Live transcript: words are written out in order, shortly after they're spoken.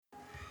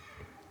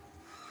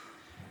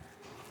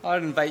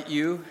I'd invite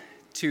you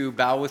to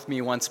bow with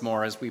me once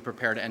more as we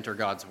prepare to enter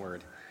God's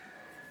Word.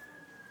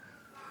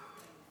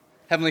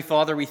 Heavenly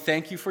Father, we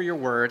thank you for your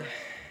Word.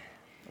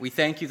 We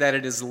thank you that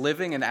it is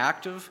living and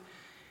active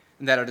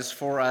and that it is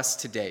for us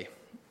today.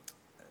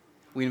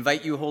 We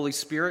invite you, Holy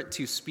Spirit,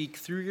 to speak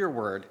through your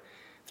Word,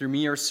 through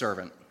me, your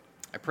servant.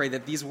 I pray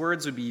that these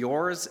words would be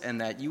yours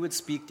and that you would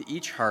speak to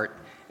each heart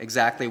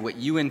exactly what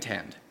you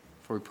intend.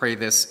 For we pray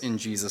this in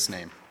Jesus'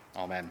 name.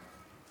 Amen.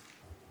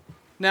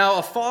 Now,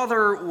 a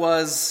father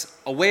was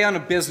away on a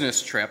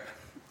business trip,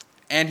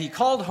 and he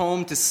called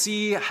home to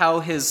see how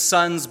his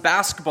son's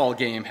basketball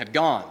game had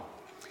gone.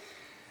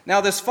 Now,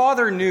 this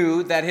father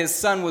knew that his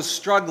son was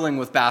struggling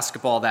with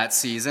basketball that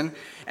season,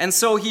 and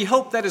so he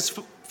hoped that his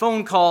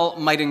phone call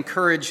might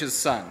encourage his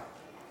son.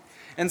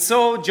 And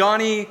so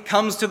Johnny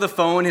comes to the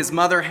phone, his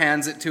mother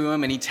hands it to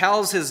him, and he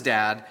tells his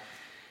dad,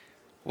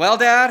 "Well,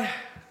 Dad,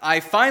 I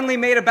finally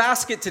made a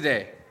basket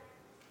today."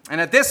 And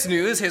at this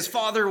news, his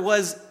father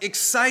was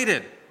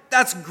excited.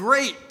 "That's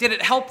great. Did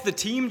it help the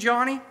team,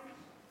 Johnny?"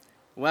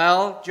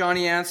 "Well,"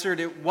 Johnny answered,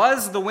 "it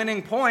was the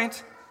winning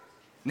point."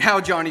 Now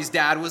Johnny's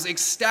dad was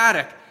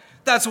ecstatic.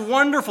 "That's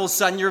wonderful,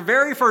 son. Your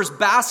very first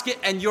basket,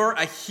 and you're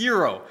a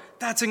hero.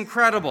 That's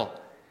incredible."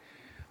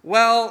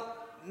 "Well,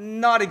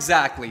 not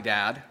exactly,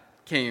 Dad,"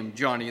 came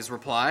Johnny's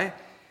reply.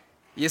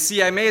 "You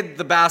see, I made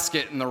the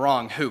basket in the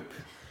wrong hoop."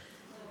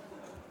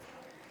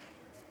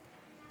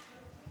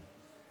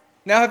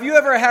 Now, have you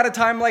ever had a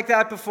time like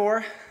that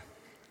before?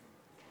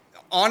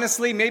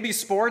 Honestly, maybe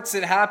sports,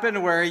 it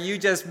happened where you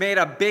just made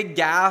a big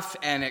gaffe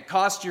and it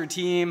cost your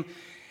team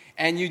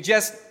and you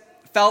just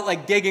felt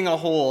like digging a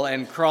hole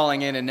and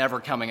crawling in and never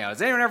coming out.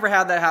 Has anyone ever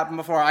had that happen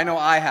before? I know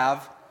I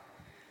have.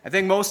 I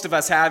think most of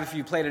us have if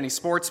you played any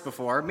sports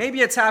before.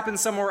 Maybe it's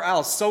happened somewhere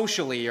else,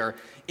 socially or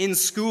in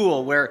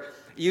school, where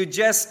you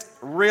just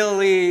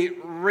really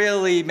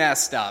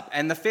messed up.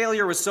 And the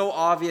failure was so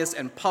obvious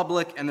and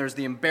public, and there's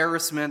the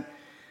embarrassment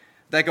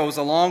that goes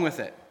along with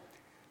it.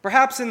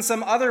 Perhaps in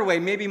some other way,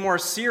 maybe more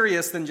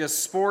serious than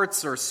just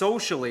sports or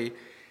socially,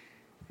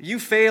 you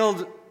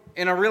failed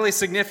in a really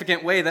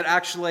significant way that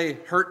actually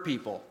hurt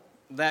people,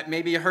 that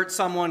maybe hurt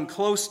someone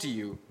close to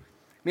you.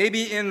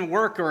 Maybe in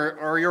work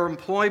or your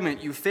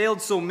employment, you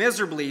failed so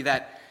miserably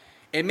that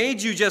it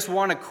made you just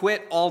want to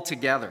quit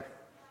altogether.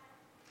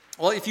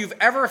 Well, if you've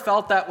ever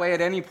felt that way at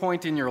any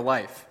point in your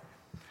life,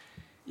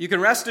 you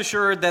can rest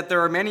assured that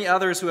there are many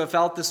others who have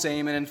felt the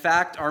same, and in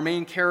fact, our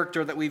main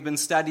character that we've been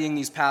studying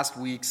these past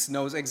weeks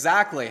knows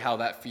exactly how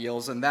that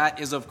feels, and that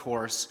is, of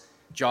course,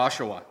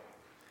 Joshua.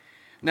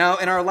 Now,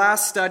 in our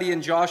last study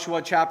in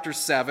Joshua chapter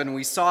 7,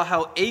 we saw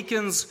how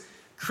Achan's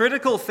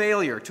critical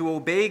failure to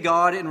obey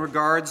God in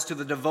regards to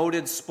the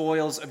devoted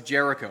spoils of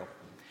Jericho.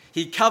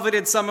 He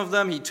coveted some of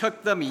them, he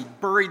took them, he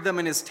buried them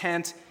in his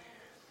tent,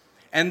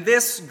 and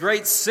this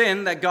great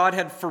sin that God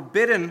had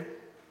forbidden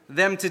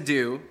them to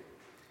do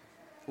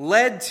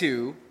led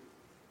to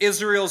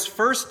Israel's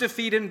first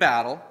defeat in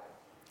battle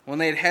when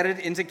they had headed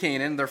into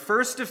Canaan. Their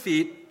first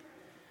defeat,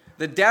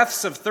 the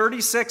deaths of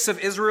 36 of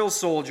Israel's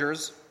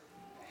soldiers,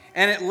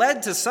 and it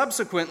led to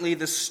subsequently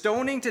the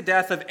stoning to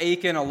death of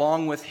Achan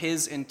along with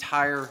his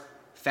entire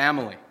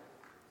family.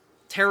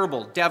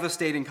 Terrible,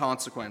 devastating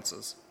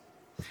consequences.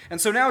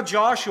 And so now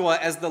Joshua,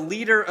 as the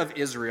leader of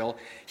Israel,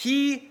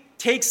 he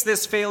takes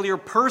this failure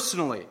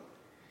personally,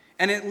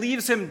 and it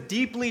leaves him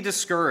deeply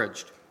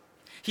discouraged.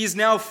 He's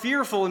now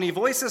fearful, and he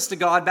voices to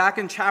God back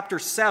in chapter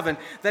 7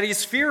 that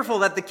he's fearful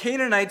that the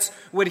Canaanites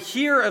would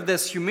hear of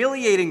this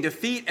humiliating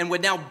defeat and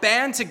would now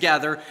band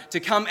together to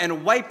come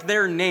and wipe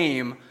their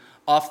name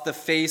off the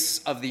face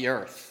of the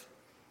earth.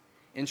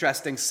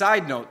 Interesting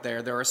side note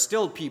there are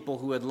still people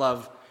who would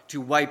love to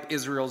wipe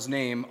Israel's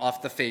name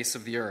off the face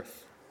of the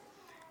earth.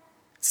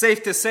 It's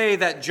safe to say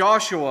that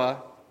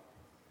Joshua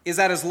is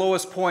at his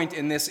lowest point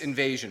in this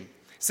invasion.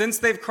 Since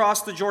they've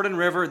crossed the Jordan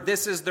River,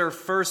 this is their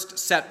first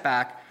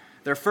setback,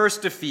 their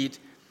first defeat,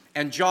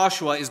 and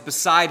Joshua is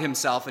beside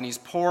himself, and he's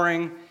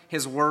pouring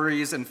his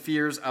worries and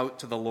fears out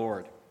to the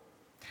Lord.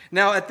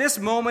 Now, at this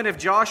moment, if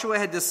Joshua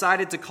had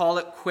decided to call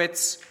it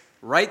quits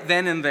right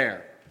then and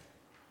there,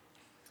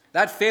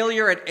 that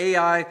failure at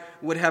Ai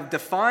would have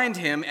defined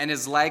him and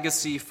his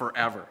legacy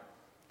forever.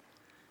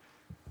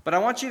 But I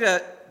want you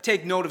to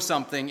take note of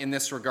something in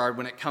this regard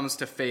when it comes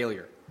to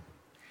failure.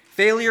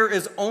 Failure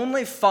is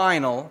only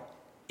final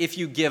if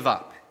you give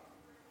up.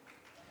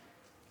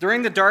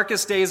 During the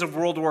darkest days of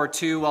World War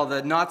II, while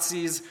the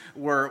Nazis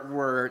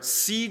were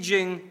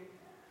sieging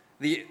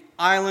the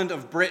island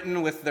of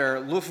Britain with their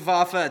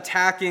Luftwaffe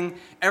attacking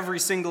every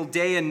single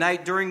day and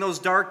night, during those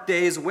dark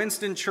days,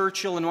 Winston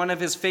Churchill, in one of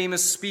his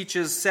famous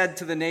speeches, said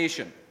to the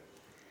nation,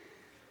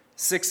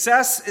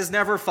 "Success is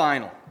never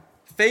final.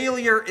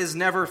 Failure is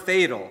never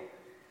fatal.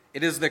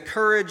 It is the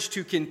courage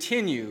to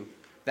continue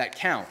that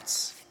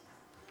counts."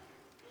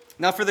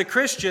 Now, for the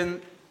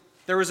Christian,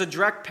 there is a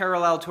direct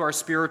parallel to our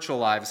spiritual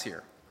lives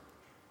here.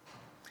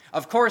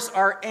 Of course,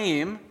 our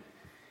aim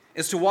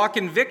is to walk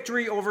in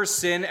victory over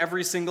sin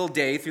every single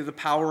day through the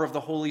power of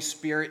the Holy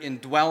Spirit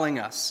indwelling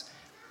us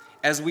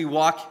as we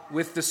walk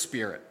with the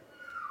Spirit.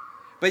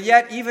 But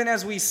yet, even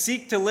as we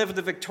seek to live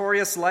the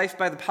victorious life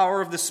by the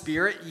power of the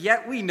Spirit,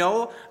 yet we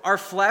know our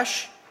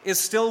flesh is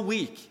still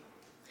weak.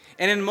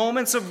 And in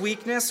moments of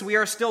weakness, we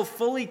are still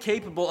fully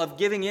capable of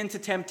giving in to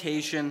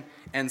temptation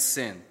and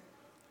sin.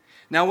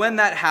 Now, when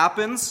that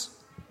happens,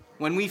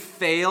 when we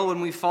fail,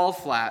 when we fall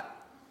flat,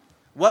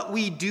 what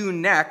we do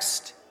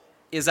next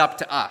is up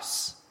to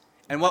us.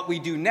 And what we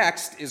do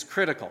next is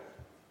critical.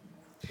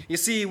 You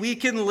see, we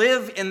can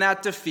live in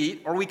that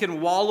defeat, or we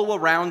can wallow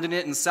around in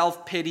it in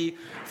self-pity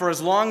for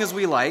as long as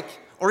we like,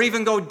 or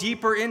even go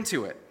deeper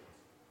into it.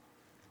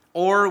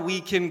 Or we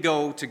can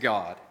go to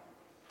God.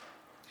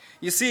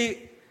 You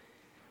see,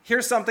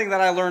 here's something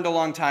that I learned a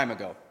long time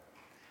ago.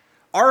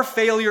 Our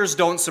failures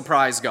don't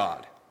surprise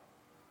God.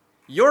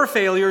 Your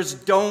failures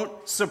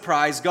don't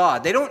surprise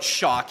God. They don't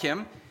shock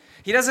him.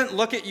 He doesn't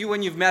look at you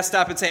when you've messed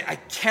up and say, I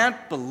can't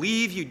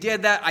believe you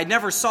did that. I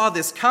never saw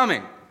this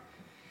coming.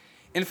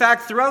 In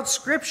fact, throughout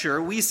Scripture,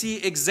 we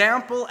see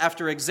example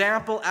after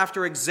example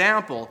after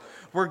example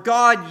where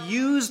God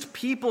used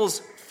people's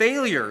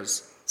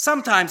failures,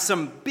 sometimes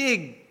some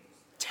big,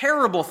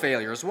 terrible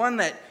failures, one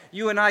that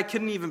you and I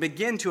couldn't even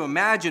begin to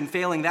imagine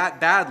failing that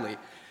badly.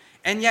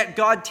 And yet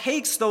God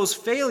takes those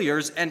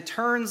failures and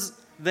turns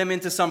them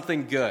into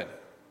something good.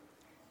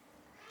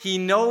 He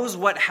knows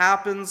what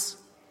happens,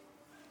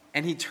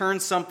 and he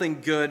turns something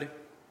good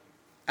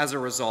as a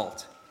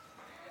result.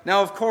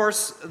 Now, of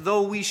course,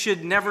 though we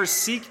should never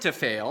seek to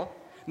fail,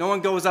 no one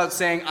goes out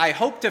saying, I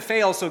hope to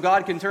fail so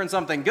God can turn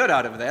something good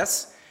out of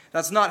this.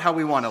 That's not how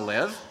we want to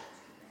live.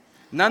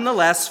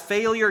 Nonetheless,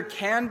 failure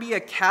can be a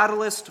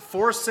catalyst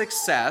for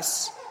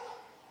success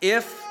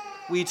if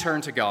we turn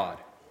to God.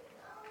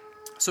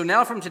 So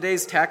now from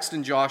today's text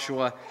in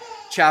Joshua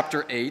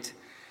chapter 8,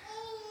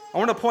 I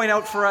want to point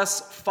out for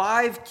us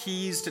 5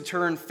 keys to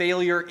turn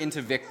failure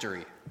into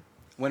victory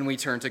when we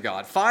turn to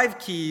God. 5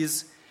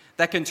 keys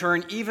that can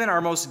turn even our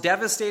most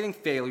devastating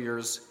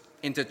failures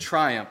into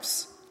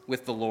triumphs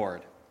with the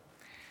Lord.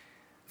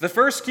 The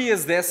first key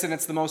is this, and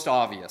it's the most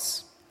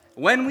obvious.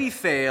 When we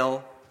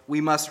fail, we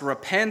must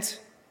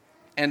repent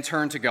and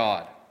turn to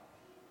God.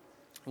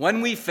 When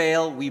we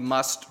fail, we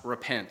must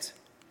repent.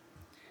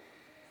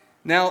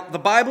 Now, the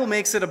Bible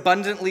makes it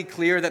abundantly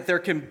clear that there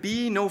can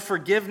be no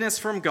forgiveness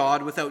from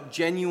God without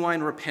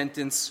genuine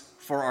repentance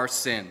for our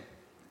sin.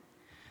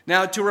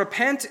 Now, to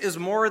repent is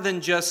more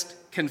than just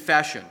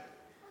confession.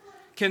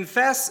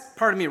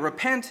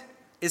 Repent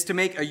is to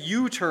make a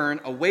U-turn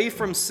away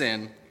from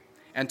sin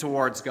and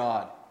towards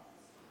God.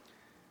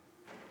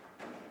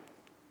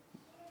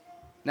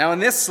 Now, in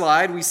this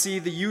slide, we see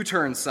the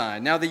U-turn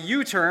sign. Now, the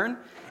U-turn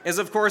is,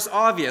 of course,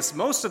 obvious.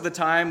 Most of the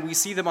time, we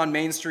see them on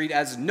Main Street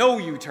as no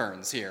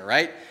U-turns here,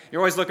 right?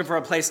 You're always looking for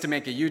a place to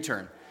make a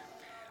U-turn.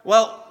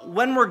 Well,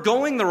 when we're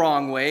going the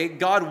wrong way,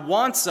 God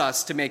wants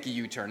us to make a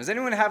U-turn. Does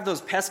anyone have those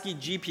pesky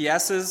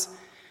GPSs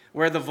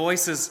where the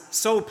voice is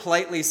so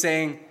politely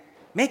saying,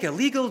 make a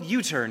legal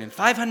U-turn in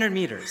 500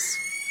 meters,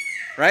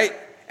 right?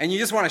 And you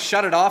just want to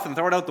shut it off and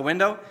throw it out the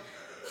window?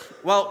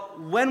 Well,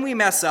 when we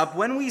mess up,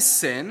 when we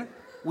sin,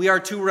 we are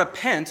to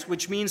repent,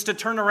 which means to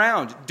turn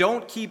around.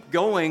 Don't keep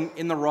going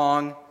in the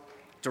wrong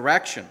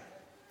direction.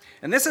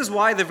 And this is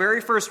why the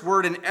very first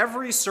word in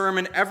every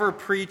sermon ever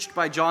preached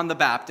by John the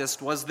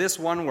Baptist was this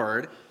one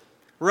word,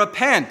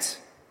 repent.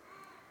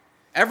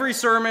 Every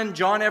sermon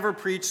John ever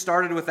preached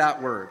started with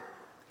that word.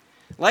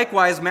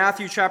 Likewise,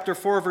 Matthew chapter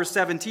 4, verse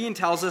 17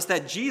 tells us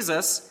that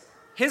Jesus,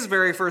 his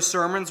very first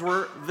sermons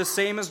were the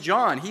same as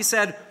John. He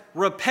said,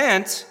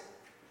 repent,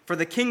 for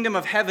the kingdom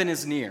of heaven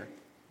is near.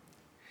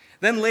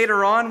 Then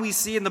later on, we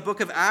see in the book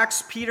of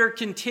Acts, Peter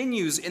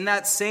continues in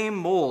that same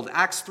mold.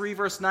 Acts 3,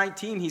 verse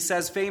 19, he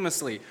says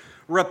famously,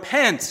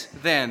 repent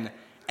then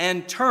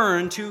and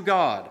turn to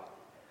God,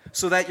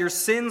 so that your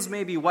sins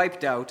may be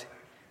wiped out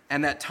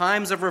and that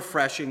times of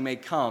refreshing may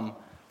come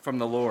from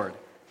the Lord.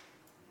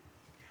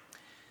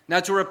 Now,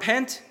 to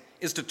repent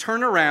is to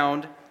turn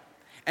around,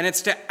 and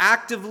it's to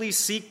actively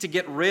seek to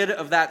get rid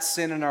of that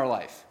sin in our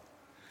life.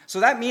 So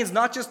that means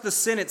not just the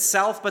sin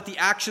itself, but the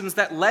actions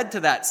that led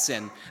to that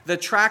sin, the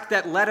track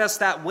that led us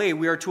that way.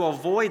 We are to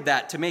avoid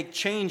that, to make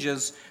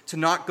changes, to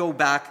not go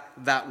back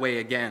that way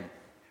again.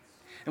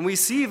 And we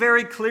see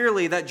very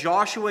clearly that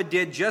Joshua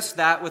did just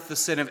that with the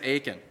sin of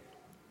Achan.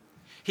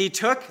 He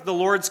took the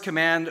Lord's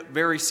command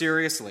very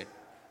seriously,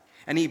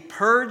 and he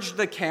purged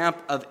the camp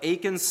of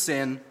Achan's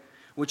sin,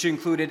 which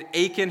included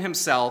Achan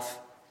himself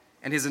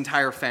and his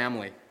entire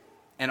family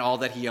and all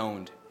that he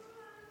owned.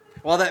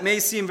 While that may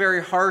seem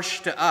very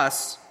harsh to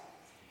us,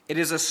 it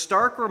is a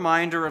stark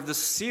reminder of the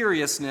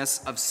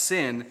seriousness of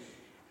sin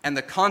and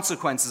the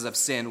consequences of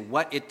sin,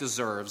 what it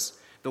deserves.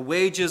 The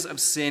wages of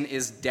sin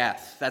is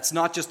death. That's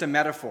not just a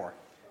metaphor.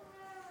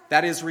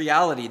 That is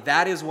reality.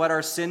 That is what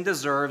our sin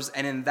deserves,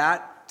 and in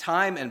that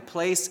time and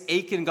place,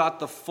 Achan got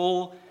the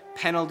full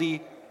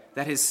penalty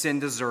that his sin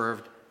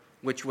deserved,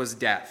 which was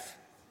death.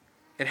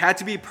 It had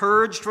to be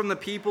purged from the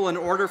people in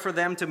order for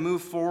them to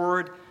move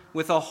forward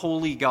with a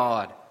holy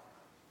God.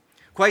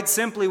 Quite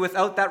simply,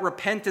 without that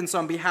repentance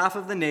on behalf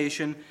of the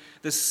nation,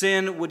 the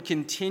sin would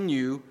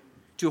continue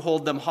to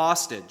hold them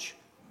hostage.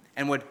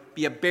 and would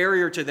be a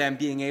barrier to them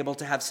being able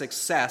to have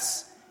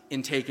success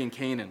in taking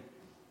Canaan.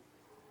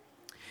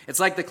 It's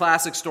like the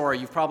classic story,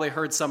 you've probably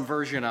heard some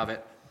version of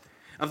it,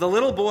 of the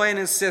little boy and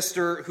his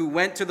sister who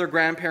went to their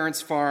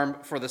grandparents' farm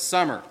for the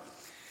summer.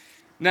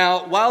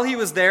 Now, while he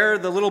was there,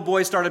 the little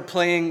boy started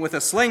playing with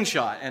a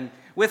slingshot, and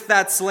with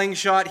that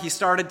slingshot, he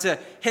started to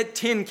hit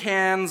tin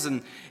cans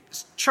and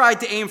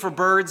tried to aim for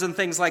birds and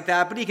things like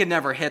that, but he could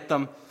never hit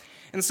them.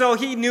 And so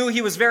he knew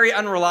he was very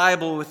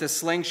unreliable with his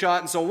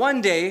slingshot, and so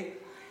one day,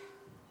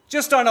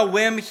 just on a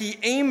whim, he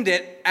aimed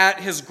it at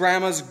his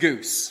grandma's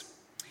goose.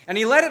 And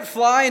he let it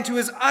fly, and to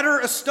his utter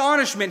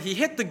astonishment, he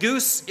hit the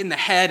goose in the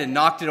head and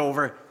knocked it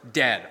over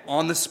dead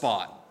on the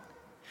spot.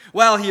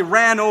 Well, he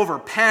ran over,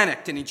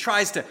 panicked, and he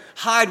tries to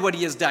hide what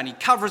he has done. He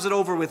covers it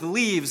over with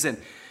leaves,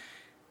 and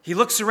he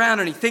looks around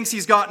and he thinks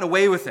he's gotten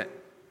away with it.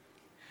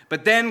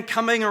 But then,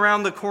 coming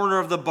around the corner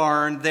of the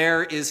barn,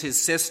 there is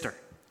his sister.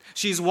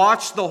 She's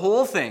watched the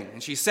whole thing,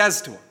 and she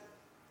says to him,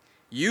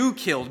 "You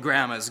killed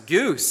Grandma's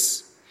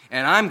goose,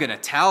 and I'm going to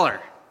tell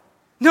her."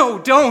 "No,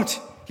 don't,"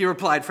 he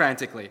replied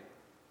frantically.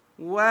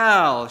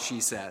 "Well," she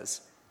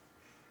says,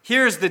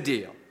 "here's the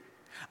deal.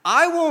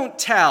 I won't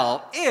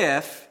tell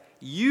if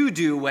you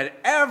do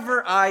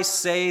whatever I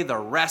say the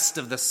rest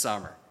of the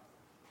summer."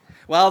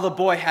 Well, the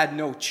boy had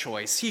no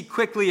choice. He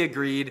quickly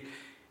agreed,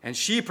 and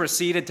she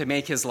proceeded to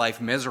make his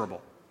life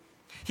miserable.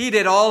 He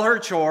did all her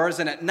chores,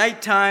 and at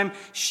nighttime,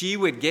 she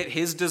would get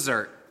his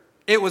dessert.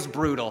 It was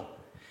brutal.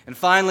 And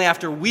finally,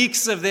 after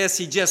weeks of this,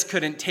 he just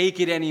couldn't take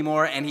it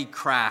anymore, and he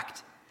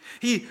cracked.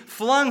 He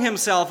flung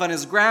himself on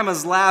his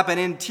grandma's lap, and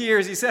in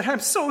tears, he said,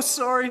 "I'm so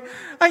sorry.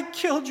 I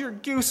killed your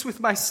goose with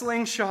my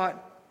slingshot."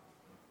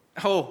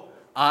 "Oh,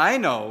 I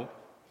know,"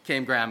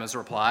 came Grandma's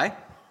reply.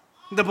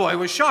 The boy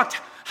was shocked.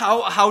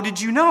 How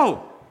did you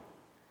know?"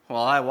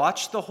 "Well, I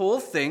watched the whole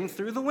thing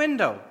through the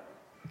window,"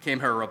 came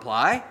her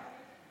reply.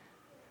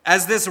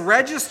 As this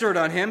registered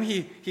on him,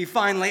 he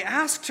finally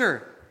asked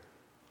her,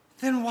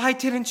 "Then why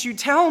didn't you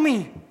tell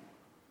me?"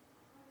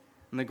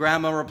 And the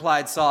grandma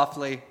replied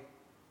softly,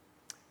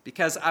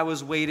 "Because I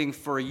was waiting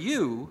for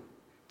you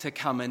to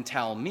come and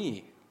tell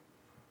me."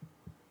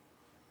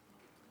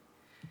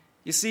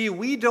 You see,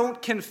 we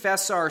don't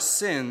confess our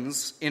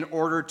sins in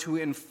order to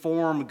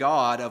inform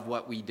God of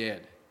what we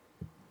did.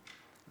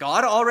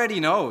 God already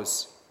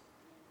knows.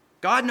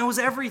 God knows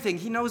everything.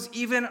 He knows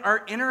even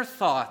our inner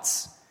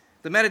thoughts,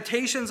 the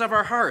meditations of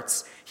our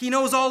hearts. He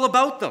knows all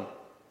about them.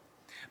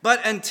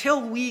 But until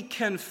we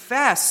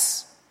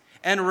confess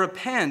and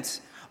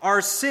repent,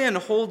 our sin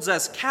holds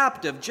us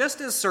captive just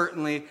as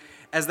certainly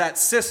as that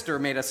sister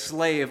made a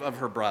slave of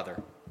her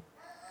brother.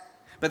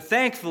 But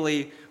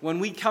thankfully, when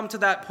we come to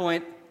that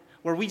point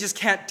where we just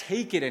can't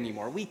take it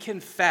anymore, we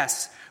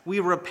confess, we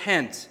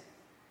repent,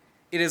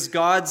 it is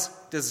God's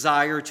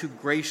desire to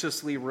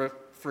graciously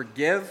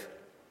forgive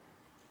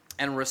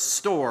and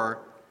restore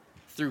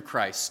through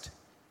Christ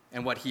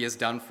and what he has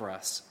done for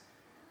us.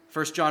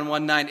 1 John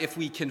 1:9, if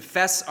we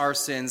confess our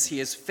sins, he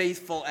is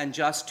faithful and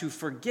just to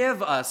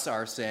forgive us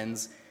our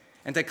sins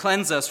and to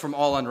cleanse us from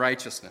all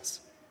unrighteousness.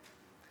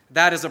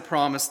 That is a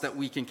promise that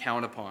we can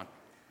count upon.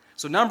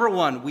 So number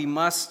one, we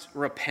must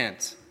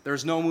repent.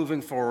 There's no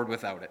moving forward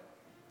without it.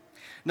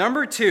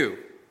 Number two,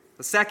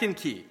 the second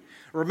key,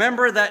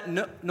 remember that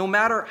no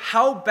matter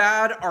how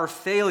bad our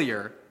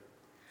failure,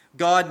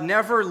 God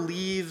never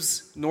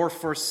leaves nor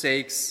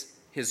forsakes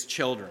his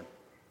children.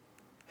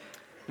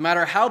 No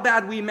matter how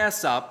bad we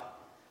mess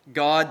up,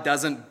 God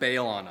doesn't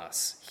bail on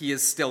us. He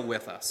is still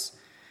with us.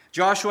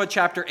 Joshua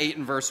chapter 8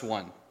 and verse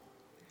 1.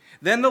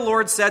 Then the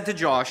Lord said to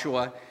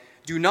Joshua,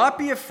 "Do not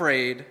be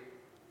afraid,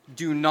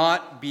 do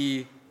not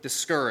be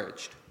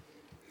discouraged."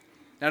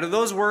 Now, do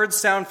those words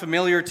sound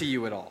familiar to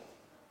you at all?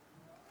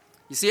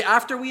 You see,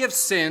 after we have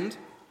sinned,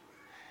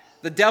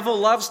 the devil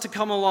loves to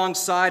come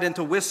alongside and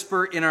to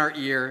whisper in our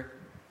ear,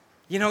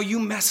 "You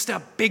messed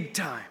up big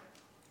time.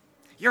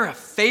 You're a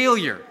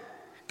failure.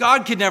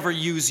 God could never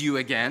use you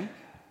again.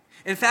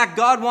 In fact,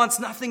 God wants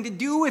nothing to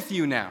do with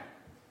you now."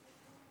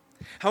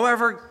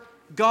 However,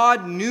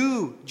 God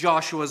knew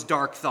Joshua's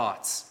dark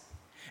thoughts,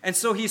 and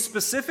so he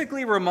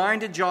specifically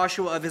reminded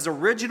Joshua of his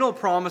original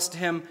promise to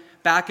him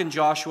back in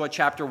Joshua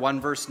chapter 1,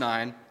 verse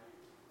 9.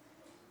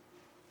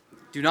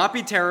 "Do not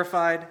be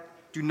terrified,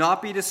 do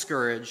not be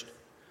discouraged,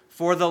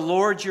 for the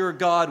Lord your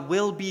God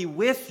will be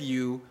with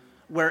you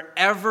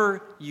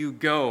wherever you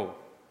go."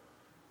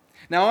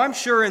 Now, I'm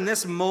sure in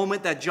this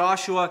moment that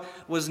Joshua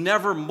was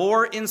never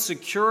more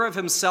insecure of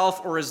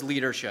himself or his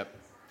leadership.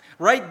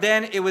 Right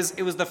then, it was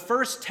the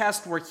first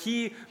test where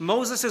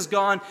Moses is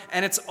gone,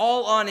 and it's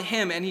all on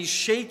him, and he's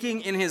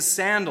shaking in his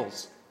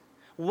sandals.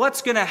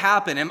 What's going to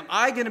happen? Am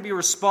I going to be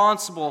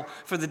responsible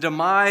for the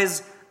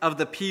demise of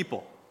the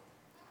people?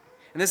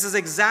 And this is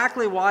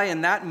exactly why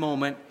in that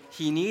moment,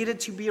 he needed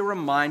to be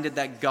reminded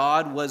that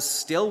God was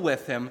still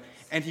with him,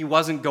 and he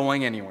wasn't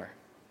going anywhere.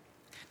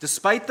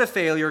 Despite the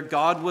failure,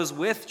 God was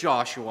with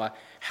Joshua,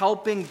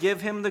 helping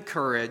give him the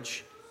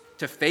courage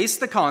to face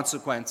the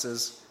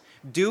consequences,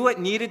 do what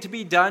needed to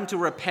be done to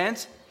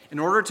repent in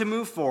order to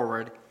move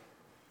forward,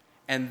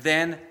 and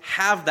then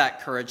have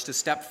that courage to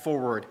step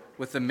forward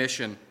with the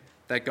mission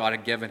that God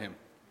had given him.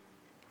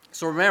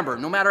 So remember,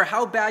 no matter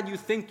how bad you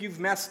think you've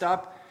messed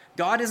up,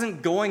 God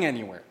isn't going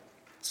anywhere,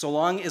 so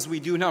long as we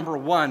do number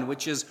one,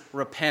 which is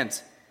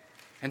repent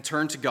and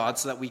turn to God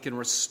so that we can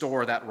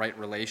restore that right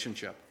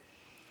relationship.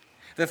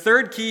 The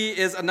third key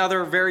is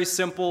another very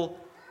simple,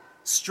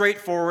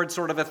 straightforward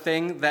sort of a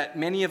thing that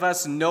many of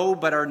us know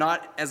but are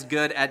not as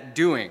good at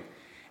doing.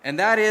 And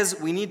that is,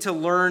 we need to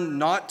learn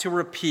not to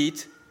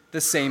repeat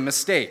the same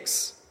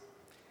mistakes.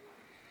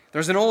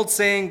 There's an old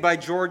saying by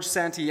George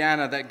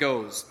Santayana that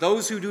goes,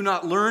 "Those who do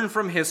not learn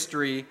from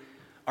history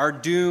are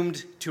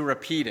doomed to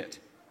repeat it."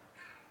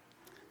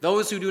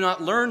 Those who do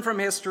not learn from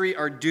history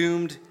are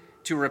doomed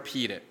to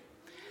repeat it.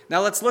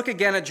 Now let's look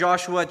again at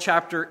Joshua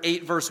chapter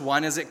 8, verse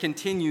 1 as it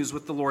continues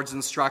with the Lord's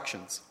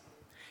instructions.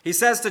 He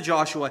says to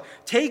Joshua,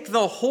 "Take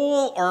the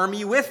whole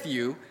army with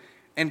you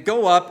and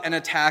go up and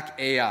attack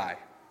Ai."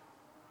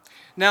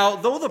 Now,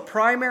 though the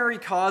primary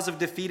cause of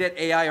defeat at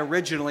Ai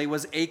originally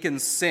was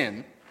Achan's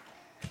sin,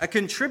 a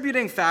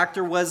contributing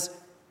factor was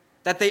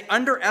that they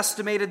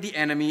underestimated the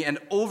enemy and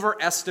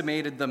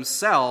overestimated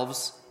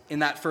themselves in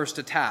that first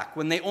attack,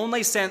 when they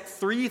only sent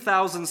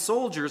 3,000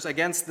 soldiers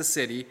against the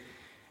city,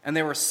 and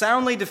they were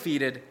soundly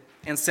defeated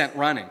and sent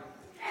running.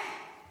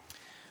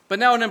 But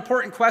now an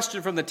important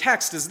question from the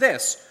text is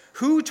this: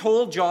 who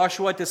told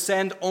Joshua to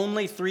send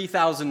only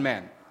 3,000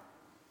 men?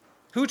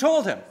 Who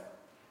told him?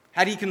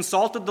 Had he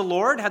consulted the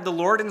Lord? Had the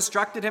Lord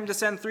instructed him to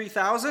send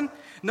 3,000?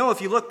 No, if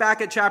you look back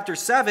at chapter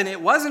 7,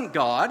 it wasn't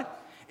God.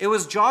 It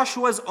was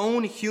Joshua's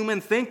own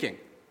human thinking.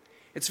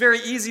 It's very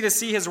easy to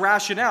see his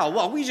rationale.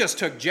 Well, we just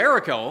took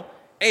Jericho.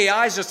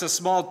 Ai is just a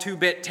small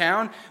 2-bit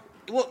town.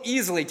 We'll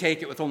easily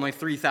take it with only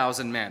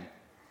 3,000 men.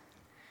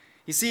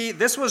 You see,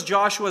 this was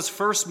Joshua's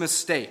first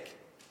mistake.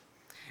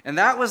 And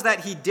that was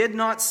that he did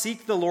not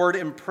seek the Lord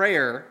in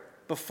prayer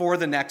before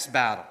the next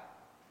battle.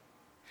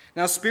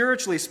 Now,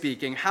 spiritually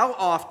speaking, how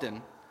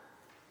often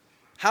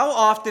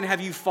have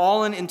you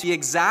fallen into the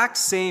exact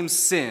same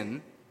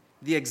sin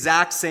the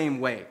exact same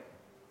way?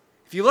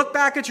 If you look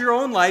back at your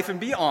own life and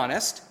be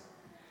honest,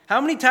 how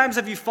many times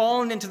have you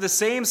fallen into the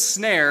same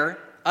snare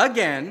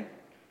again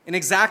in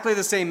exactly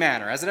the same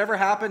manner? Has it ever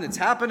happened? It's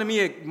happened to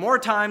me more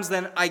times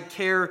than I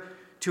care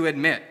to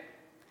admit.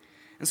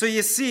 And so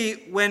you see,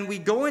 when we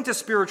go into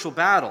spiritual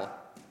battle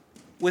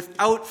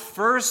without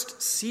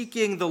first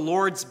seeking the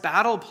Lord's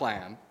battle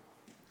plan,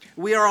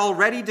 we are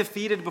already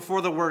defeated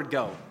before the word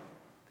go.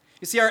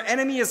 You see, our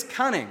enemy is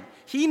cunning.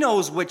 He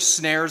knows which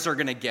snares are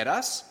going to get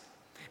us.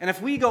 And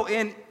if we go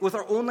in with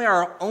only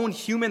our own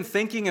human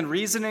thinking and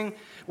reasoning,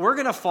 we're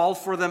going to fall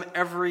for them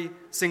every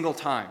single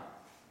time.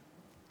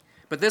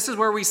 But this is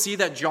where we see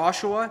that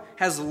Joshua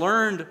has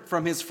learned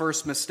from his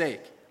first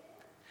mistake.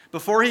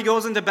 Before he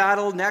goes into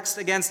battle next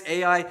against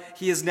Ai,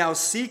 he is now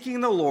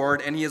seeking the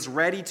Lord, and he is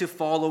ready to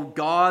follow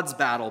God's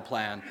battle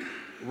plan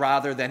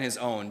rather than his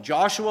own.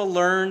 Joshua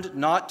learned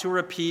not to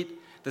repeat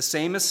the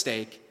same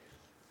mistake.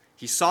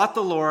 He sought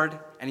the Lord,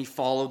 and he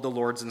followed the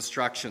Lord's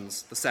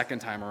instructions the second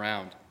time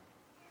around.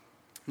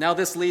 Now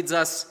this leads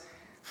us,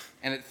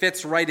 and it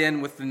fits right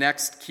in with the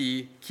next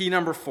key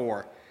number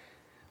 4.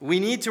 We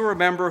need to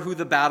remember who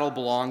the battle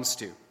belongs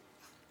to.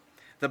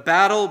 The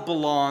battle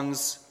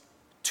belongs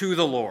to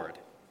the Lord.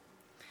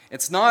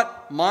 It's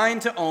not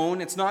mine to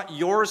own. It's not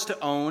yours to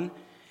own.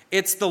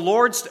 It's the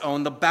Lord's to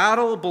own. The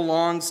battle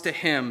belongs to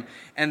him,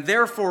 and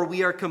therefore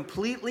we are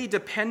completely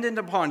dependent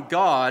upon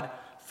God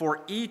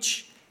for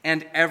each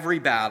and every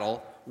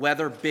battle,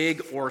 whether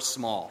big or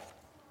small.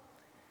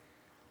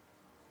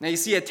 Now you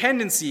see, a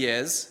tendency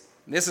is,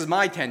 this is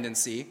my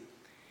tendency,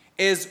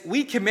 is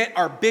we commit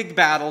our big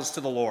battles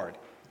to the Lord.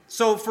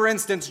 So for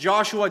instance,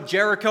 Joshua,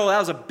 Jericho, that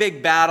was a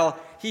big battle.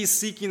 He's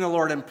seeking the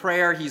Lord in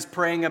prayer. He's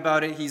praying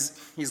about it.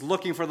 He's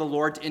looking for the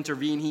Lord to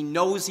intervene. He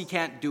knows he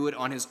can't do it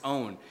on his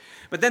own.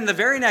 But then the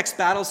very next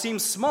battle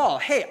seems small.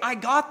 Hey, I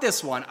got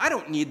this one. I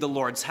don't need the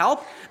Lord's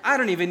help. I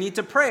don't even need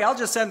to pray. I'll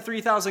just send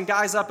 3,000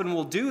 guys up and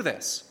we'll do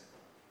this.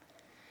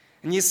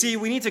 And you see,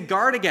 we need to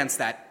guard against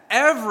that.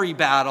 Every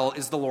battle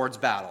is the Lord's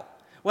battle.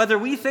 Whether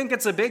we think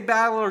it's a big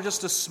battle or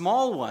just a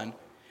small one,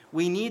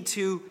 we need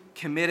to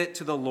commit it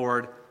to the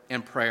Lord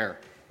in prayer.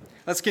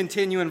 Let's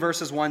continue in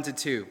verses 1 to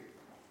 2.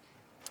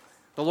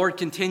 The Lord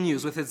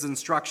continues with his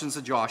instructions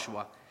to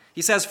Joshua.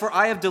 He says, "For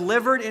I have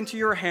delivered into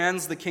your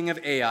hands the king of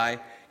Ai,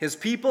 his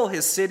people,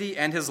 his city,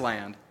 and his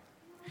land.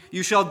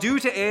 You shall do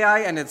to Ai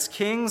and its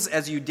kings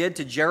as you did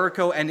to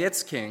Jericho and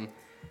its king,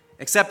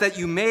 except that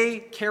you may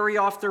carry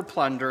off their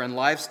plunder and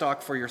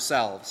livestock for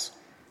yourselves.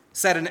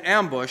 Set an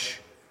ambush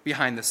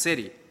behind the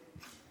city."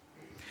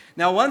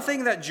 Now, one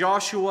thing that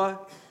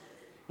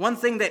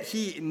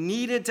he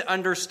needed to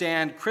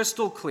understand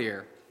crystal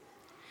clear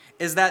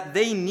is that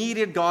they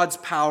needed God's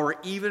power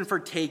even for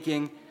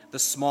taking the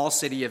small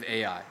city of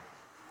Ai.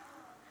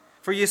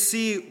 For you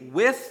see,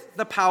 with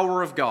the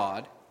power of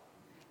God,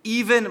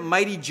 even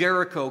mighty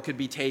Jericho could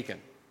be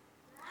taken.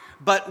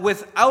 But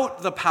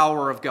without the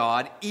power of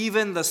God,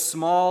 even the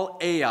small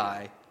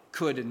Ai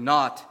could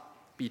not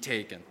be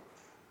taken.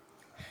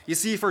 You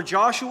see, for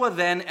Joshua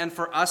then and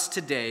for us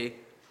today,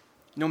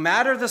 no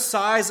matter the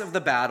size of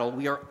the battle,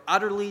 we are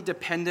utterly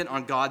dependent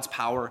on God's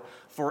power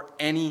for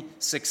any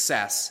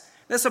success.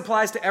 This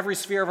applies to every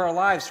sphere of our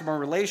lives, from our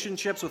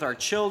relationships with our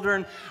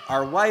children,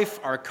 our wife,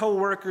 our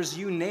co-workers,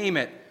 you name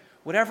it.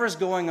 Whatever is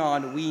going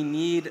on, we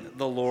need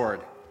the Lord.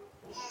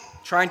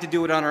 Trying to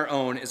do it on our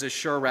own is a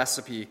sure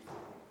recipe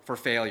for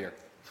failure.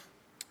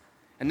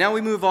 And now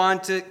we move on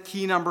to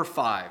key number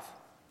 5.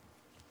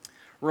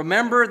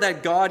 Remember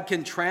that God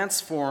can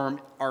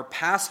transform our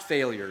past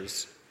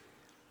failures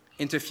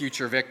into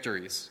future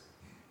victories.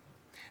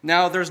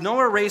 Now, there's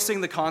no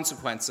erasing the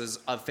consequences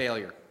of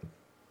failure.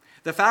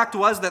 The fact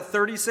was that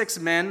 36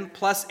 men,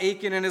 plus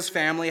Achan and his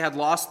family, had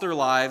lost their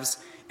lives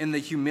in the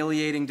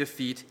humiliating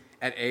defeat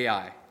at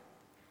Ai.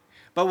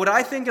 But what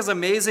I think is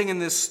amazing in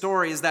this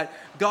story is that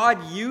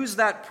God used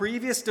that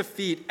previous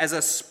defeat as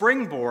a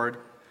springboard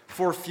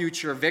for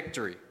future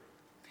victory.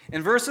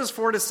 In verses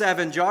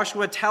 4-7,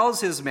 Joshua tells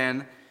his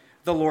men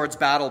the Lord's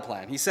battle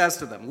plan. He says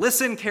to them,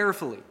 "Listen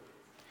carefully.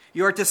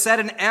 You are to set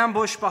an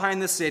ambush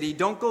behind the city.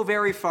 Don't go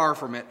very far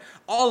from it.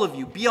 All of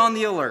you, be on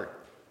the alert.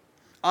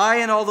 I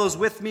and all those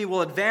with me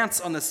will advance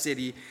on the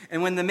city,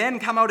 and when the men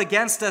come out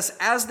against us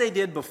as they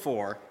did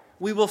before,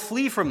 we will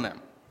flee from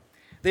them.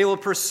 They will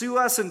pursue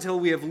us until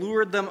we have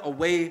lured them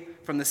away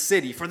from the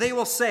city, for they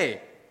will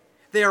say,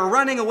 'They are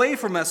running away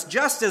from us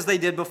just as they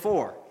did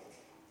before.'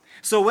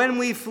 So when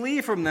we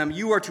flee from them,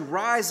 you are to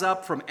rise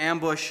up from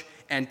ambush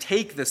and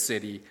take the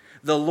city.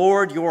 The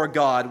Lord your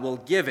God will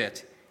give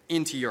it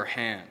into your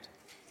hand."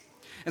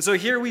 And so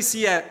here we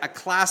see a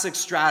classic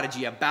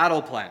strategy, a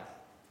battle plan.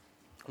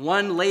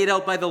 One laid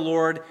out by the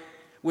Lord,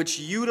 which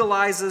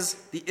utilizes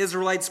the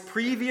Israelites'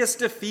 previous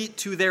defeat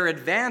to their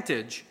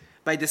advantage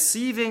by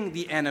deceiving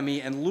the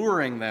enemy and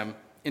luring them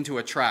into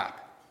a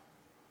trap.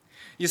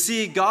 You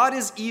see, God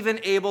is even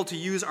able to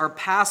use our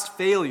past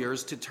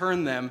failures to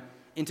turn them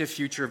into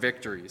future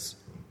victories.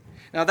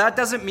 Now, that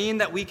doesn't mean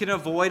that we can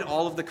avoid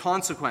all of the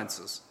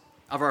consequences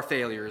of our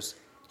failures,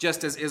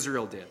 just as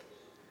Israel did.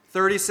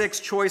 36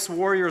 choice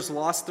warriors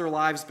lost their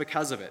lives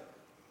because of it.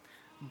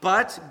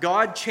 But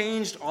God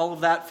changed all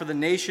of that for the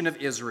nation of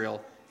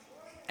Israel,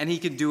 and he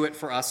can do it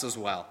for us as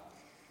well.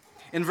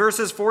 In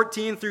verses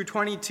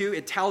 14-22,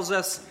 it tells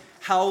us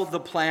how the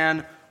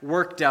plan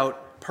worked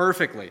out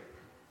perfectly.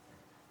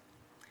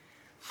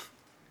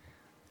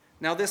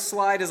 Now, this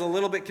slide is a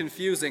little bit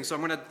confusing, so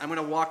I'm going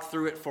to walk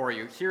through it for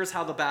you. Here's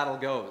how the battle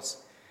goes.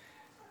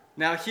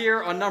 Now,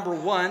 here on number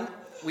 1,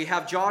 we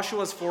have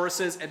Joshua's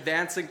forces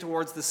advancing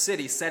towards the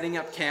city, setting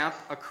up camp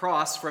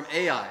across from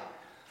Ai.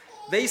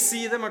 They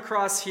see them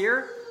across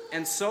here,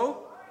 and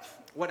so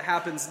what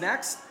happens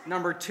next?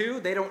 Number 2,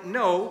 they don't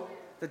know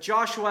that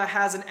Joshua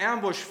has an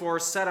ambush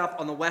force set up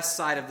on the west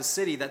side of the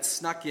city that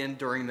snuck in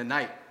during the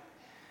night.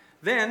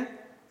 Then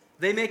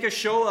they make a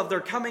show of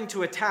their coming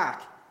to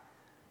attack.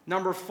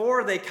 Number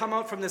 4, they come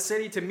out from the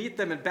city to meet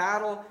them in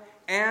battle,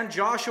 and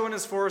Joshua and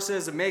his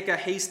forces make a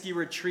hasty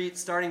retreat,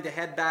 starting to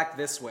head back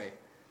this way.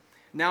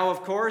 Now,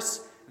 of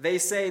course, they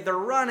say they're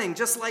running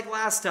just like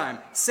last time.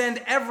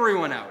 Send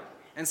everyone out.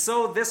 And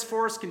so this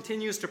force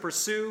continues to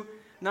pursue.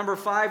 Number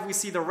 5, we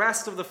see the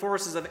rest of the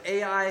forces of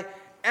Ai.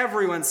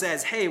 Everyone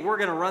says, hey, we're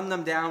going to run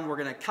them down. We're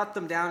going to cut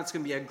them down. It's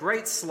going to be a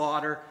great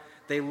slaughter.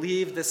 They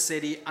leave the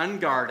city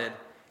unguarded.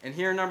 And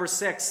here, number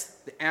 6,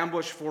 the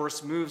ambush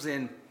force moves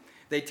in.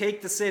 They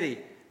take the city.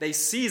 They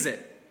seize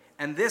it.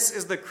 And this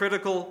is the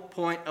critical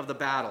point of the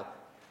battle.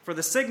 For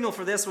the signal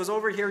for this was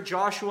over here,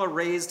 Joshua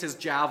raised his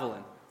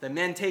javelin. The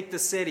men take the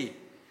city.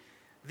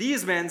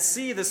 These men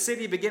see the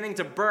city beginning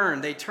to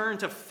burn. They turn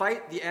to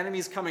fight the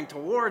enemies coming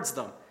towards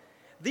them.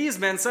 These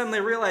men suddenly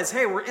realize,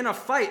 hey, we're in a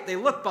fight. They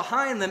look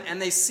behind them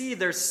and they see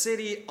their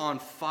city on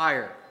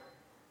fire.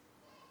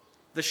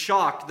 The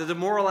shock, the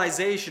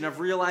demoralization of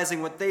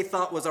realizing what they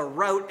thought was a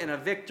rout and a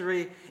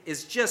victory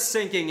is just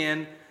sinking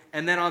in.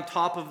 And then on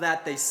top of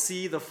that, they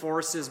see the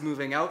forces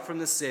moving out from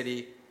the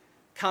city,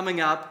 coming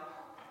up,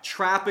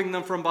 trapping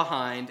them from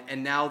behind,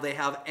 and now they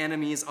have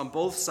enemies on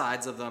both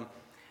sides of them.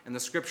 And the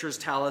scriptures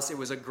tell us it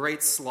was a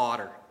great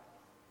slaughter.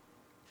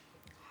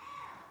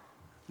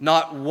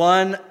 Not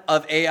one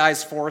of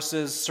Ai's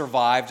forces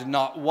survived.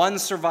 Not one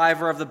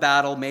survivor of the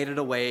battle made it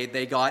away.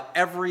 They got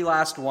every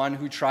last one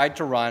who tried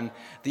to run.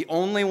 The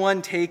only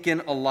one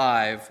taken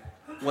alive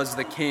was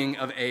the king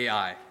of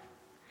Ai.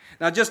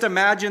 Now just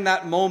imagine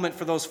that moment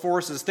for those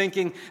forces,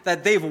 thinking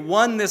that they've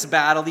won this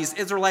battle. These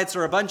Israelites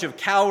are a bunch of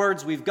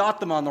cowards. We've got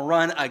them on the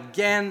run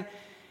again.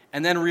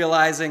 And then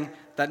realizing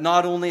that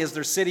not only is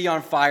their city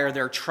on fire,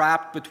 they're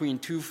trapped between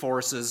two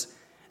forces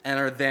and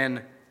are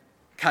then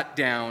cut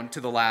down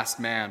to the last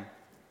man.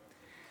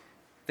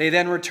 They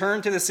then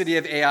return to the city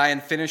of Ai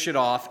and finish it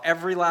off,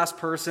 every last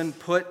person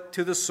put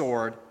to the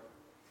sword.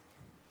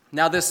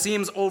 Now this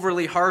seems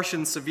overly harsh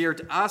and severe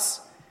to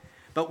us,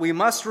 but we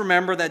must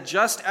remember that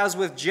just as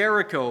with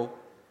Jericho,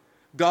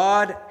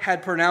 God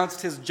had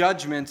pronounced his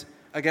judgment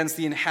against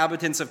the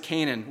inhabitants of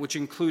Canaan, which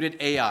included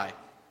Ai.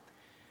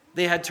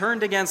 They had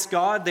turned against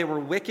God. They were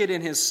wicked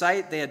in his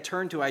sight. They had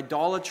turned to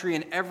idolatry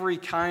and every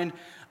kind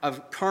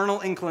of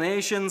carnal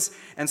inclinations.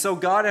 And so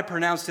God had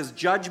pronounced his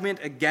judgment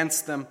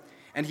against them,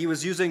 and he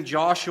was using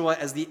Joshua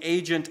as the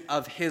agent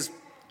of his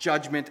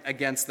judgment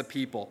against the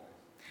people.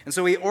 And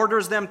so he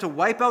orders them to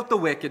wipe out the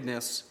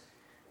wickedness,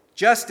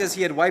 just as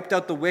he had wiped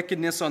out the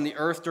wickedness on the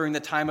earth during the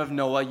time of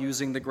Noah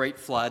using the great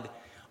flood.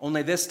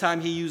 Only this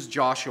time he used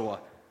Joshua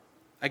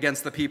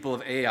against the people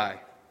of Ai.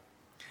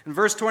 And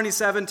verse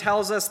 27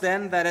 tells us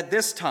then that at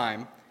this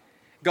time,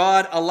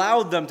 God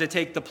allowed them to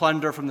take the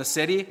plunder from the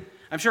city.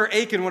 I'm sure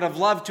Achan would have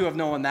loved to have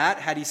known that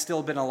had he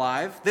still been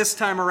alive. This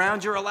time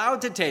around, you're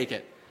allowed to take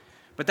it.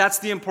 But that's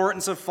the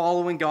importance of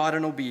following God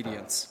in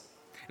obedience.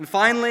 And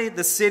finally,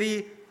 the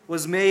city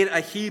was made a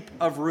heap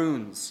of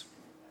ruins.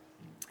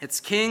 Its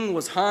king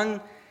was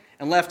hung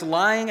and left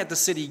lying at the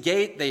city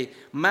gate. They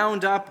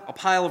mound up a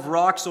pile of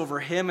rocks over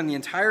him and the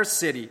entire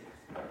city.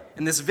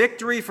 And this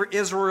victory for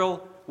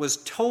Israel was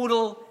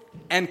total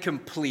and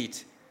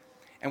complete.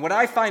 And what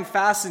I find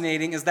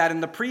fascinating is that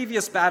in the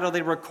previous battle,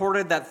 they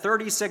recorded that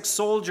 36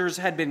 soldiers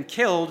had been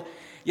killed,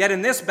 yet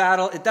in this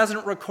battle, it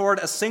doesn't record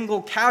a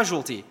single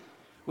casualty,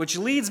 which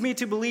leads me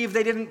to believe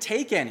they didn't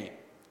take any.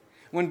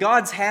 When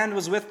God's hand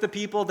was with the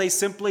people, they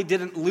simply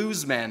didn't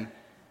lose men.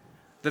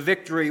 The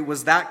victory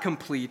was that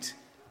complete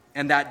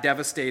and that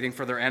devastating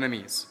for their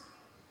enemies.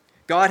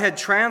 God had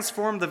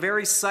transformed the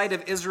very site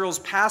of Israel's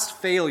past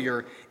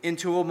failure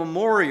into a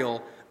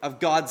memorial of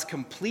God's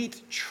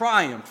complete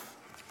triumph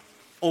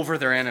over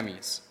their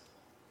enemies.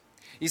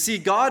 You see,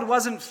 God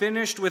wasn't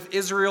finished with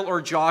Israel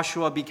or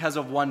Joshua because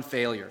of one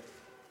failure.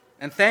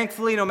 And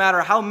thankfully, no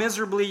matter how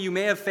miserably you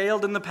may have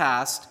failed in the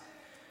past,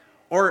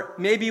 or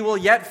maybe will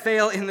yet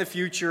fail in the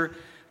future,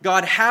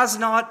 God has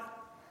not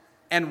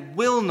and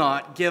will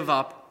not give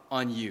up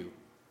on you.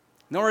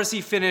 Nor is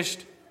he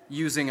finished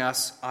using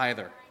us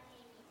either.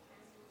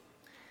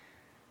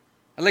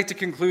 I'd like to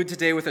conclude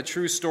today with a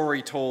true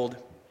story told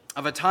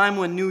of a time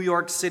when New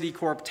York City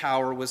Corp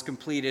Tower was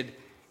completed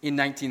in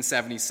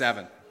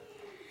 1977.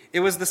 It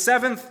was the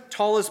 7th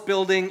tallest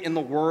building in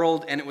the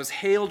world, and it was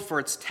hailed for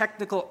its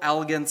technical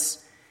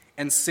elegance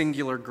and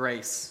singular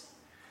grace.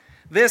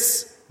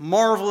 This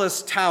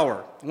marvelous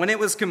tower, when it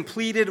was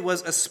completed,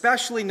 was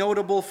especially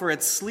notable for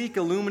its sleek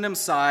aluminum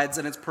sides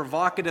and its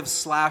provocative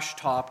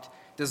slash-topped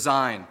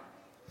design.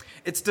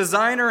 Its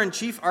designer and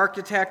chief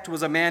architect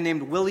was a man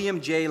named William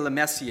J.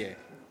 LeMessier,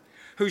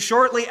 who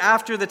shortly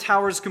after the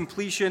tower's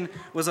completion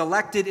was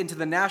elected into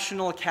the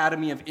National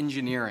Academy of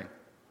Engineering.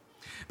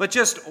 But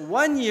just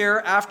 1 year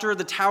after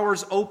the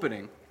tower's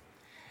opening,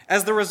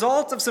 as the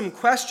result of some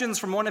questions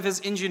from one of his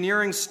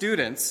engineering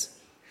students,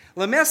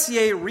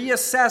 LeMessier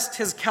reassessed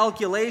his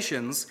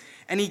calculations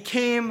and he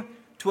came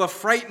to a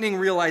frightening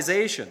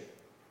realization.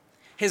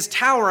 His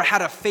tower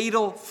had a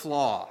fatal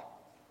flaw.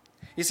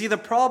 You see, the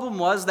problem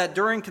was that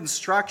during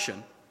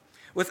construction,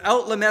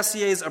 without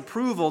LeMessier's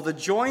approval, the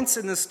joints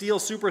in the steel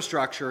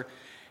superstructure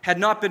had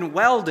not been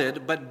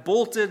welded but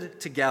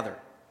bolted together.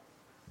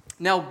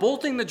 Now,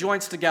 bolting the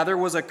joints together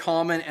was a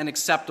common and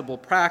acceptable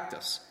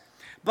practice,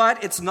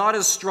 but it's not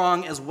as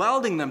strong as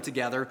welding them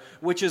together,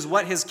 which is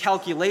what his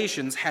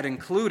calculations had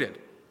included.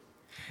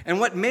 And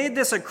what made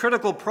this a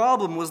critical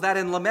problem was that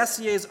in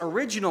LeMessier's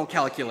original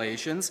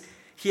calculations,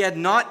 he had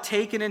not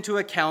taken into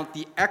account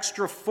the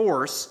extra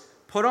force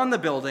put on the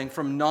building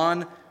from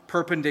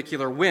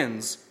non-perpendicular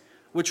winds,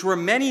 which were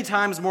many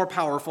times more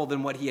powerful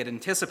than what he had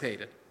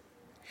anticipated.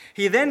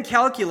 He then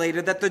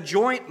calculated that the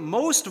joint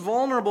most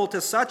vulnerable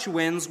to such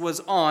winds was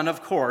on,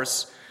 of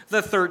course,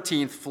 the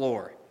 13th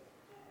floor.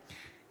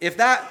 If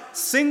that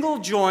single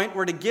joint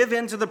were to give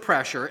in to the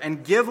pressure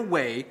and give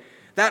way,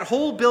 that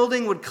whole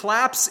building would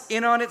collapse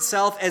in on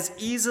itself as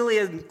easily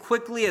and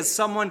quickly as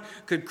someone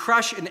could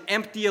crush an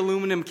empty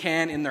aluminum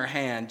can in their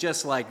hand,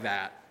 just like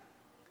that.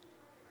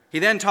 He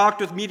then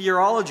talked with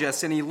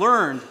meteorologists, and he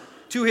learned,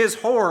 to his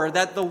horror,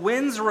 that the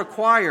winds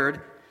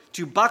required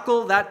to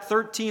buckle that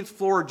 13th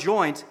floor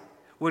joint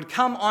would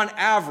come on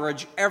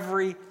average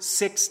every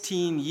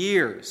 16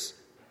 years.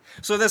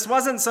 So this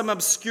wasn't some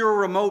obscure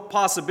remote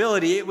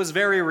possibility, it was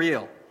very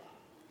real.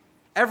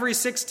 Every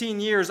 16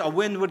 years, a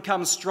wind would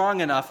come strong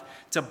enough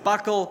to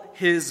buckle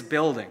his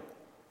building.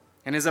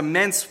 And his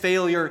immense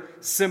failure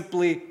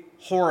simply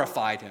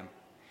horrified him.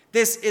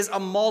 This is a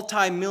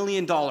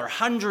multi-million-dollar,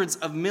 hundreds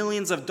of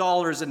millions of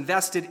dollars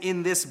invested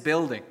in this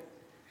building.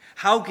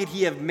 How could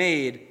he have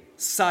made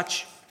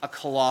such a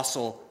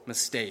colossal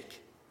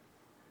mistake?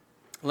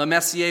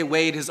 LeMessier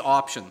weighed his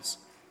options.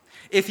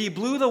 If he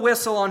blew the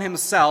whistle on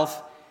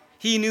himself,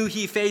 he knew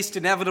he faced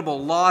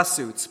inevitable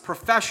lawsuits,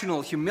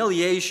 professional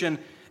humiliation,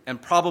 and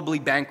probably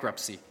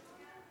bankruptcy.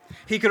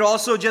 He could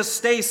also just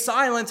stay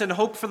silent and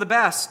hope for the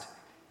best.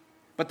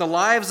 But the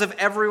lives of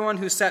everyone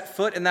who set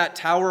foot in that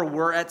tower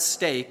were at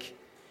stake,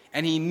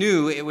 and he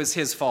knew it was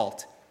his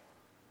fault.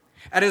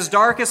 At his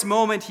darkest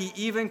moment, he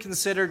even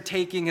considered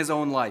taking his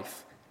own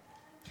life.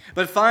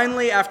 But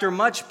finally, after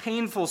much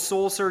painful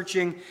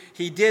soul-searching,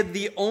 he did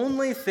the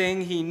only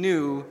thing he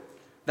knew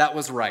that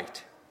was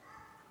right.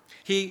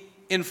 He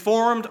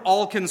informed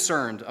all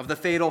concerned of the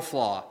fatal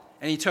flaw,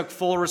 and he took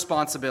full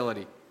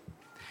responsibility.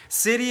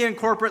 City and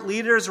corporate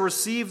leaders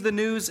received the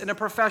news in a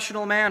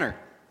professional manner,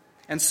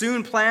 and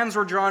soon plans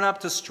were drawn up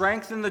to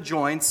strengthen the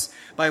joints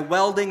by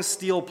welding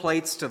steel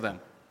plates to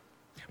them.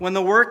 When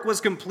the work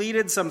was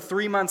completed some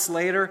 3 months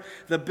later,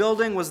 the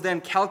building was then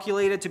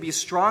calculated to be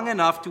strong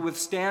enough to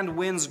withstand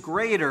winds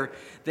greater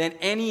than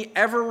any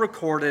ever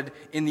recorded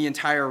in the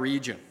entire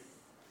region.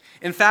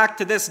 In fact,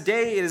 to this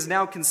day, it is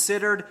now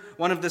considered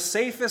one of the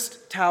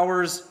safest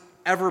towers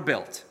ever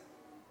built.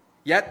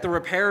 Yet the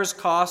repairs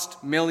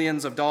cost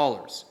millions of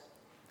dollars.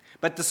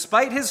 But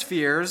despite his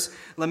fears,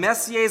 Le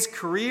Messier's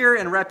career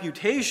and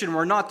reputation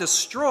were not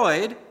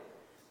destroyed,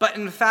 but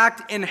in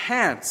fact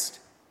enhanced.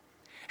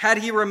 Had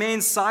he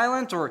remained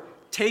silent or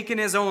taken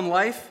his own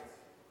life,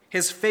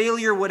 his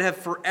failure would have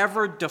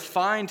forever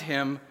defined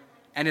him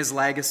and his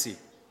legacy.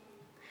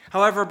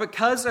 However,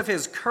 because of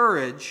his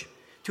courage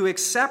to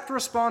accept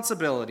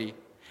responsibility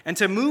and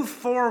to move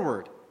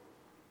forward,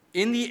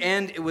 in the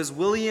end, it was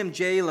William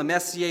J. Le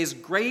Messier's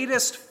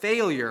greatest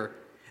failure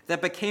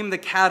that became the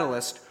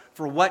catalyst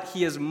for what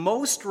he is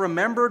most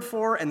remembered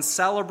for and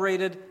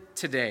celebrated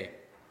today.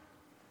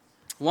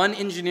 One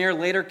engineer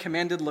later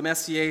commended Le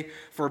Messier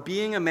for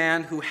being a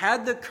man who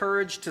had the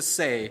courage to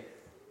say,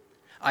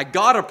 "I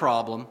got a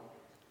problem,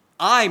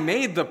 I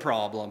made the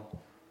problem,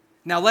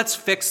 now let's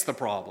fix the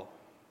problem."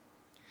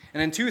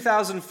 And in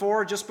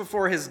 2004, just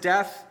before his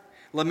death,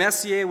 Le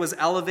Messier was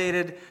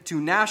elevated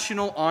to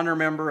National Honor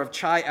Member of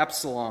Chi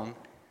Epsilon,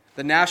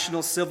 the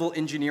National Civil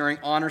Engineering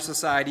Honor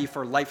Society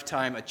for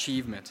Lifetime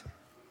Achievement.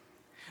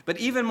 But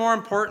even more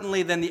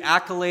importantly than the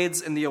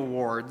accolades and the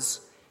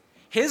awards,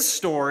 his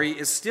story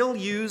is still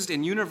used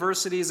in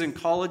universities and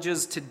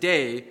colleges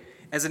today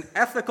as an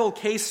ethical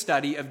case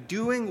study of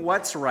doing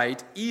what's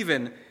right,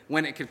 even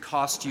when it could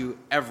cost you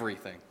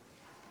everything.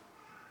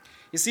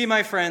 You see,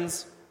 my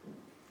friends,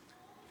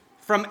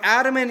 from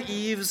Adam and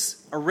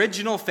Eve's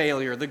original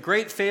failure, the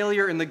great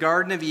failure in the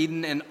Garden of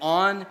Eden, and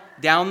on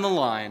down the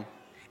line,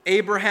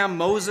 Abraham,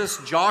 Moses,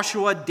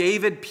 Joshua,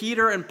 David,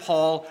 Peter, and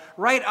Paul,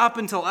 right up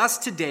until us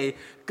today,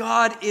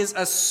 God is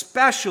a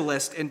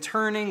specialist in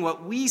turning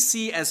what we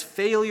see as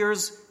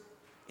failures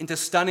into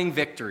stunning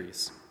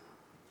victories,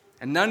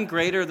 and none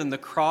greater than the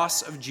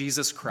cross of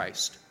Jesus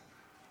Christ.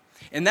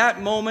 In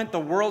that moment, the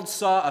world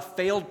saw a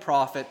failed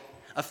prophet,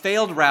 a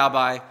failed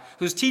rabbi,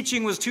 whose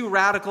teaching was too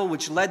radical,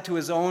 which led to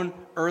his own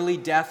early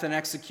death and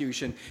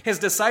execution. His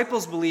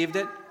disciples believed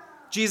it.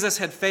 Jesus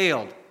had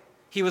failed.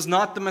 He was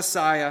not the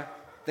Messiah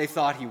they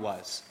thought he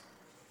was.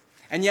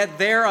 And yet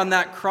there on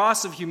that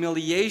cross of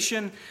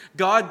humiliation,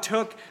 God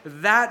took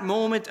that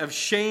moment of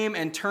shame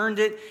and turned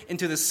it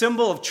into the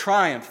symbol of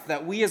triumph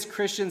that we as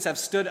Christians have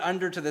stood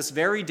under to this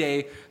very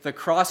day, the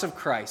cross of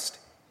Christ.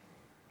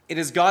 It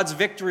is God's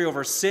victory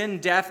over sin,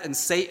 death, and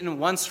Satan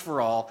once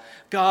for all.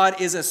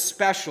 God is a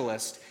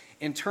specialist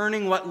in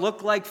turning what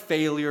look like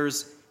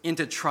failures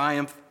into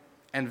triumph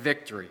and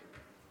victory.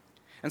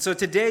 And so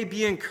today,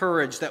 be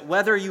encouraged that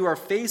whether you are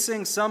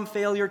facing some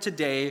failure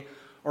today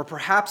or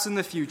perhaps in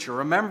the future,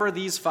 remember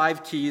these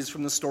 5 keys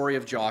from the story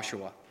of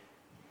Joshua.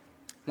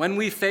 When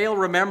we fail,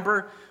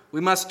 remember,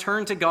 we must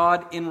turn to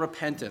God in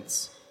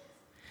repentance.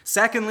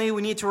 Secondly,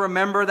 we need to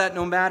remember that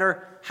no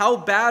matter how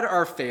bad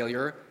our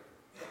failure,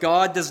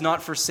 God does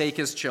not forsake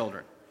his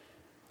children.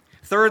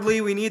 Thirdly,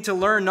 we need to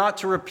learn not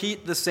to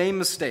repeat the same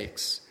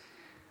mistakes.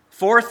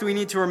 Fourth, we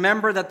need to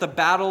remember that the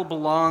battle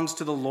belongs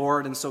to the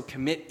Lord, and so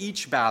commit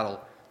each battle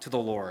to the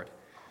Lord.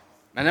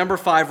 And number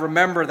 5,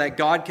 remember that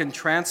God can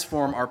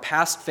transform our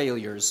past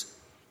failures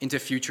into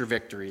future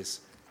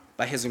victories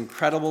by his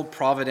incredible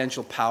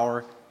providential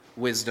power,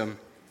 wisdom,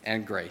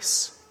 and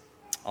grace.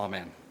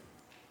 Amen.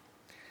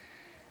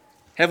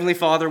 Heavenly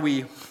Father,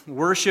 we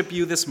worship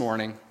you this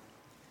morning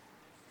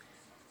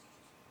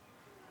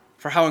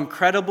for how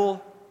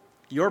incredible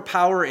your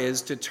power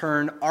is to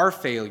turn our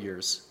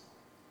failures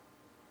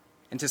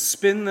and to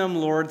spin them,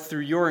 Lord,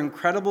 through your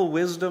incredible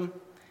wisdom,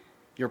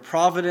 your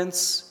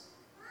providence,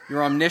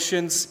 your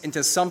omniscience,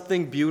 into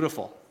something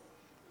beautiful.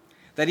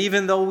 That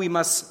even though we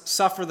must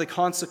suffer the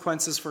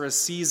consequences for a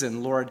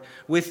season, Lord,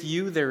 with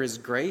you there is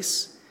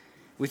grace,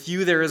 with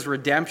you there is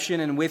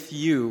redemption, and with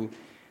you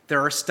there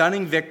are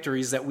stunning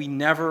victories that we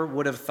never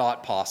would have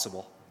thought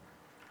possible,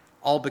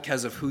 all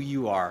because of who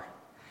you are.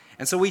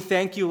 And so we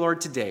thank you,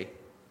 Lord, today,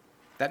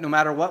 that no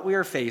matter what we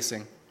are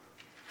facing,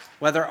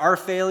 whether our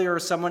failure or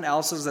someone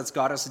else's that's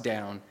got us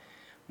down,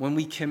 when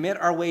we commit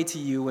our way to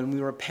you, when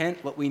we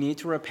repent what we need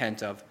to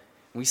repent of,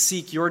 we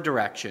seek your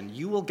direction,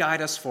 you will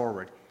guide us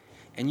forward,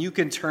 and you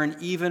can turn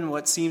even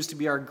what seems to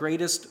be our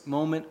greatest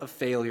moment of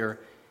failure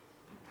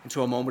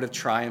into a moment of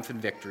triumph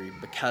and victory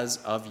because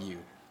of you.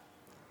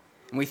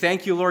 And we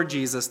thank you, Lord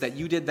Jesus, that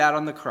you did that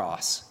on the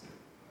cross.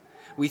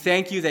 We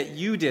thank you that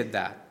you did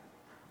that,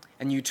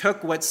 and you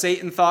took what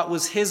Satan thought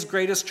was his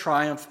greatest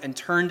triumph and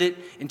turned it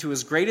into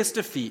his greatest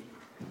defeat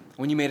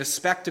when you made a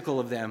spectacle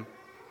of them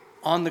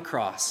on the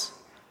cross,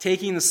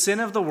 taking the sin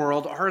of the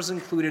world, ours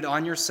included,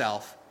 on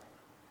yourself,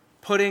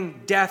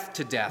 putting death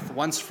to death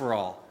once for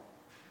all,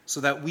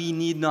 so that we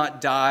need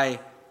not die,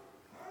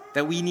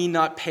 that we need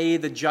not pay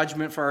the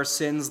judgment for our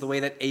sins the way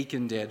that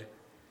Achan did,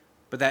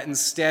 but that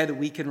instead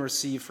we can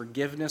receive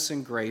forgiveness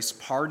and grace,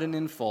 pardon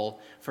in full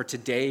for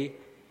today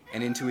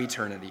and into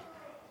eternity.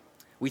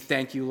 We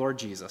thank you, Lord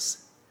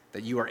Jesus,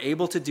 that you are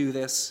able to do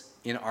this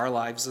in our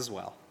lives as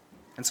well.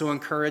 And so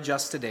encourage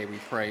us today, we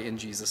pray in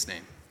Jesus'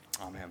 name.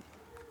 Amen.